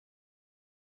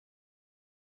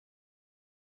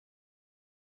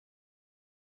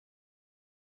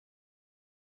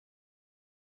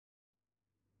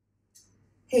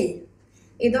Hej!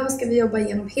 Idag ska vi jobba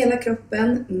igenom hela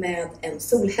kroppen med en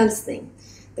solhälsning.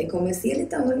 Den kommer se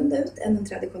lite annorlunda ut än en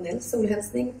traditionell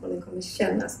solhälsning och den kommer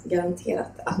kännas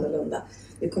garanterat annorlunda.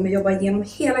 Vi kommer jobba igenom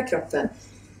hela kroppen.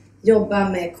 Jobba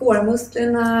med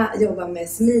kårmusklerna, jobba med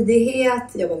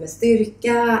smidighet, jobba med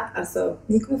styrka. Alltså,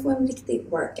 ni kommer få en riktig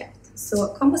workout. Så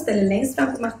kom och ställ er längst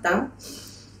fram på mattan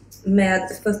med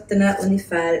fötterna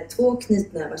ungefär 2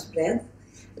 knytnävars bredd.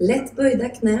 Lätt böjda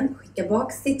knän, skicka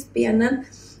bak sittbenen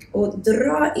och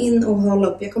dra in och hålla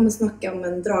upp. Jag kommer snacka om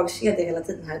en dragkedja hela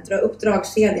tiden här. Dra upp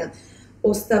dragkedjan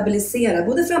och stabilisera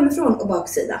både framifrån och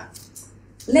baksida.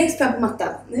 Längst fram på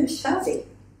mattan. Nu kör vi.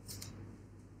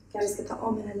 Kanske ska ta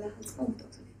av mig den lilla halsbandet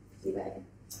också i vägen.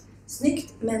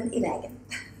 Snyggt men i vägen.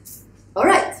 All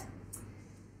right.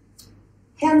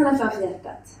 Händerna framför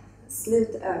hjärtat.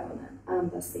 Slut ögonen.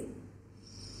 Andas in.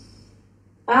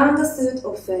 Andas ut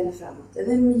och följ framåt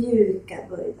över mjuka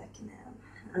böjda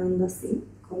knän. Andas in.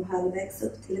 Kom halvvägs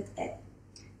upp till ett L.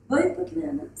 Böj på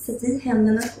knäna. Sätt i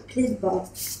händerna och kliv bak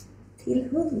till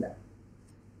hunden.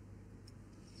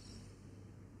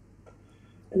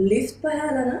 Lyft på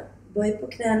hälarna. Böj på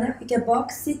knäna. Skicka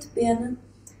bak sittbenen.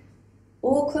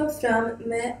 Och kom fram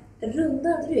med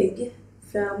rundad rygg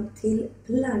fram till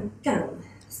plankan.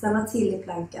 Stanna till i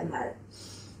plankan här.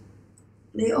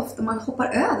 Det är ofta man hoppar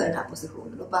över den här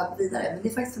positionen och bara går vidare. Men det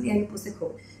är faktiskt en egen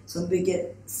position som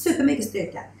bygger supermycket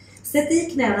styrka. Sätt i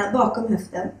knäna bakom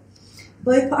höften.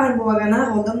 Böj på armbågarna.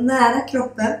 Håll dem nära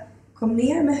kroppen. Kom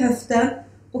ner med höften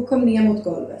och kom ner mot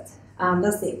golvet.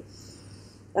 Andas in.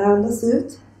 Andas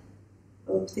ut.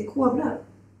 Upp till kobran.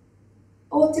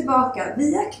 Och tillbaka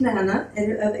via knäna.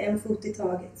 Eller över en fot i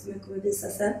taget som jag kommer visa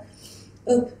sen.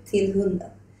 Upp till hunden.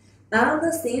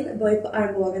 Andas in, böj på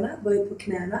armbågarna, böj på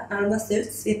knäna, andas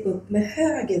ut, svep upp med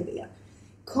höger ben.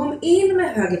 Kom in med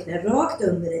höger knä, rakt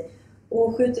under dig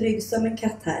och skjut rygg som en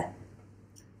katt här.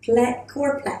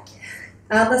 Core plank.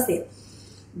 Andas in.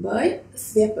 Böj,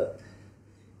 svep upp.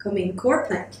 Kom in, core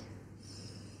plank.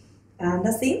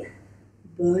 Andas in.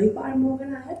 Böj på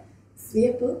armbågarna här,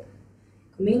 svep upp.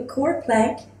 Kom in, core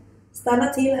plank.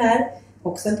 Stanna till här.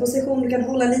 Också en position du kan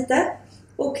hålla lite.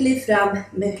 Och kliv fram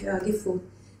med höger fot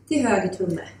till höger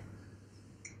tumme.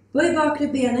 Böj bakre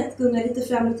benet, gunga lite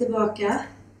fram och tillbaka.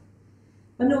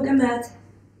 Var noga med att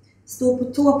stå på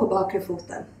tå på bakre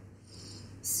foten.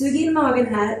 Sug in magen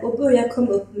här och börja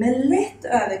komma upp med lätt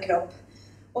överkropp.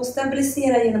 Och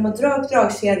stabilisera genom att dra upp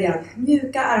dragkedjan.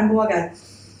 Mjuka armbågar.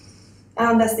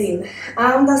 Andas in,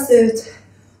 andas ut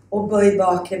och böj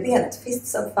bakre benet.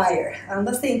 Fists of fire.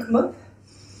 Andas in, kom upp.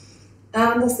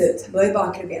 Andas ut, böj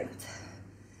bakre benet.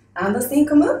 Andas in,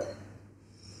 kom upp.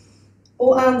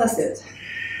 Och andas ut.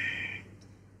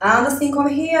 Andas in, kom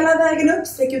hela vägen upp.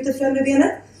 Sträck ut det främre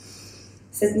benet.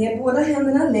 Sätt ner båda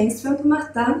händerna längst fram på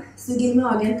mattan. Sug in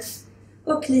magen.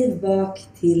 Och kliv bak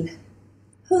till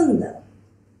hunden.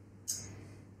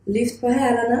 Lyft på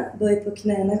hälarna. Böj på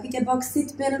knäna. Skicka bak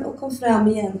sittbenen och kom fram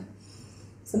igen.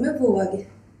 Som en våg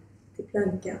till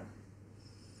plankan.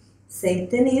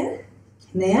 Sänk dig ner.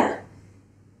 Knä.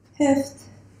 Höft.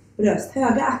 Bröst.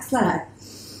 Höga axlar här.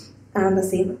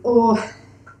 Andas in och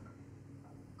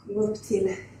kom upp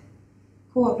till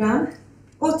kobran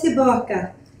och tillbaka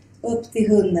upp till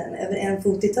hunden över en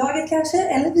fot i taget kanske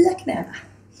eller via knäna.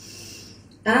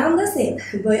 Andas in,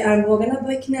 böj armbågarna,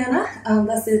 böj knäna,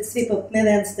 andas ut, svip upp med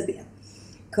vänster ben.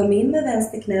 Kom in med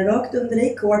vänster knä rakt under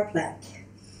dig, core plank.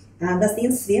 Andas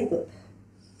in, svep upp.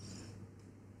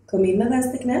 Kom in med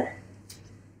vänster knä,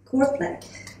 core plank.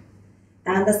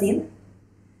 Andas in,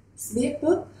 svep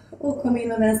upp. Och kom in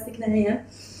med vänster knä igen.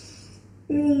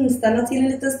 Stanna till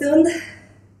en liten stund.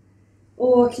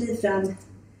 Och kliv fram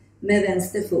med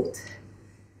vänster fot.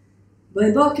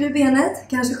 Böj bakre benet.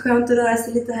 Kanske skönt att röra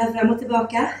sig lite här fram och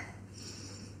tillbaka.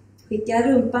 Skicka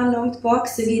rumpan långt bak.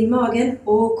 Sug in magen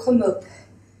och kom upp.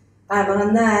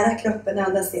 Armarna nära kroppen.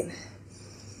 Andas in.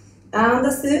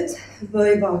 Andas ut.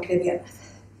 Böj bakre benet.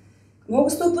 Kom ihåg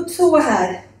att stå på tå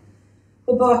här.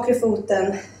 På bakre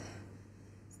foten.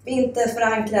 Inte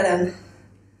förankra den.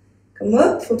 Kom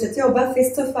upp, fortsätt jobba.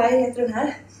 Fist of fire heter den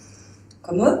här.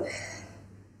 Kom upp.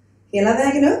 Hela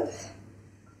vägen upp.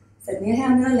 Sätt ner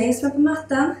händerna längst fram på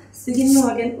mattan. Sug in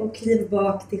magen och kliv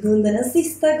bak till hunden en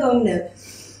sista gång nu.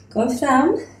 Kom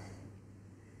fram.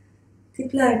 Till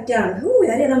plankan.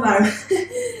 Jag är redan varm.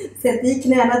 Sätt i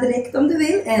knäna direkt om du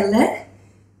vill. Eller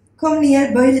kom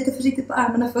ner, böj lite försiktigt på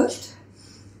armarna först.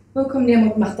 Och kom ner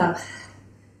mot mattan.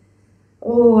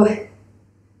 Och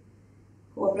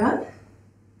kobran.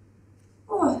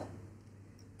 Och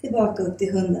tillbaka upp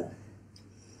till hunden.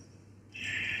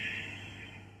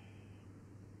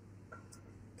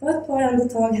 Ta ett par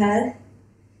andetag här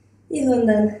i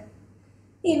hunden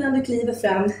innan du kliver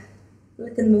fram. En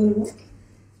liten moonwalk.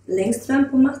 Längst fram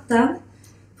på mattan.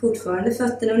 Fortfarande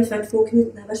fötterna ungefär 2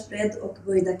 knytnävars bredd och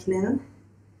böjda knän.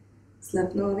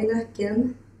 Slappna av i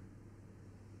nacken.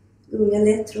 Gunga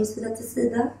lätt från sida till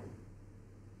sida.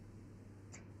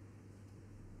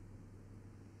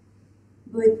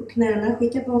 Böj på knäna,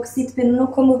 skicka bak sittbenen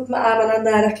och kom upp med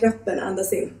armarna nära kroppen.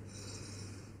 Andas in.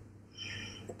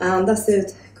 Andas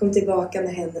ut, kom tillbaka med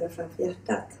händerna framför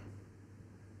hjärtat.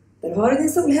 Där har du din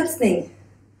solhälsning.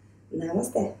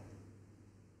 Namaste.